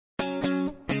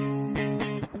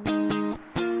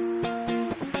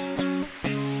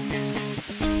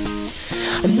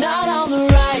I'm not on the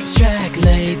right track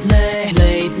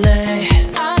lately.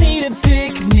 I need to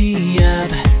pick me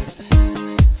up.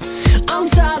 I'm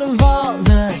tired of all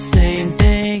the same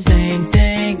things.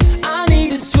 I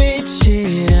need to switch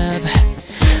it up.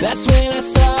 That's when I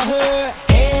saw her.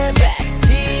 Airbag,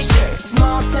 t-shirt,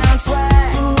 small town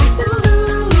swag.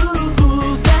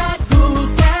 Who's that?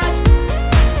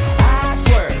 I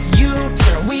swerve,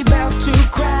 U-turn, we bout to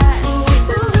crash.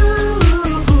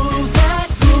 Who's that?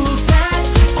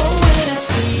 Oh, when I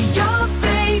see your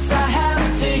face, I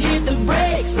have to hit the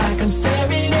brakes like I'm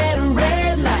staring at a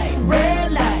red light.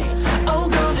 Oh,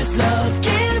 girl, this love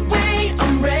can't wait.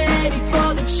 I'm ready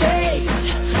for the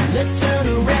chase. Let's turn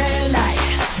a red light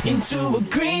into a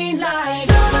green light.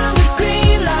 Turn on the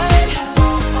green light.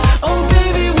 Oh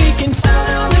baby, we can turn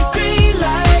on the green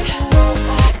light.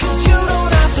 'Cause you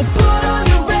don't have to put on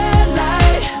your red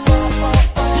light.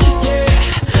 Yeah,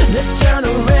 let's turn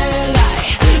a red light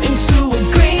into a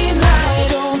green light.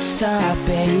 Don't stop,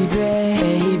 baby.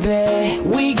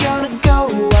 We gonna go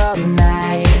all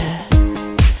night.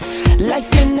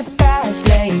 Life in the fast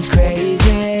lane's crazy.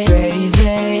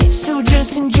 So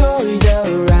just enjoy the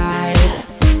ride.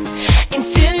 And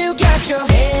still you got your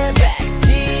hair back,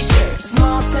 t-shirt,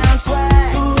 small town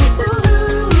swag.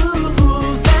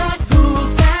 Who's that?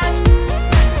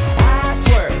 I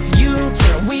swerve,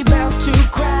 U-turn, we bout to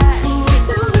crash.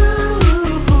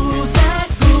 Who's that?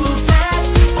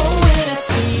 Oh, when I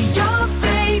see your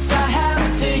face, I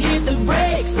have to hit the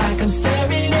brakes like I'm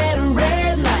staring at a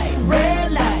red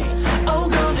light. Oh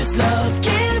girl, this love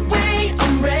can't wait.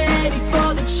 I'm ready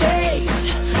for the chase.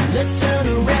 Let's turn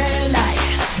a red light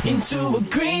into a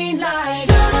green light.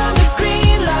 Turn on the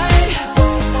green light.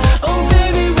 Oh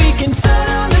baby, we can turn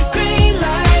on the green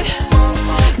light.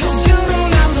 'Cause you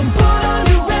don't have to put on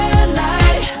your red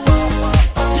light.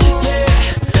 Yeah,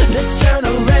 let's turn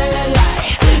a red light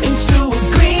into a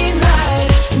green light.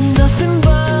 Nothing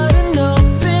but an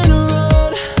open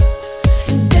road.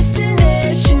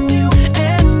 Destination, you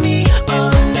and me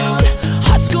unknown.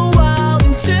 Hearts go wild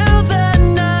until the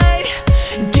night.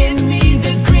 Give me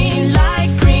the green light.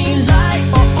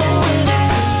 Oh, when I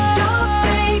see your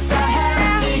face, I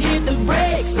have to hit the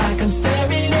brakes like I'm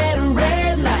staring at a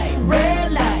red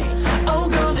light. Oh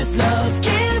girl, this love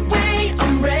can't wait.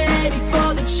 I'm ready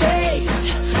for the chase.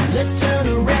 Let's turn a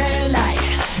red light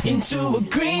into a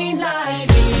green light.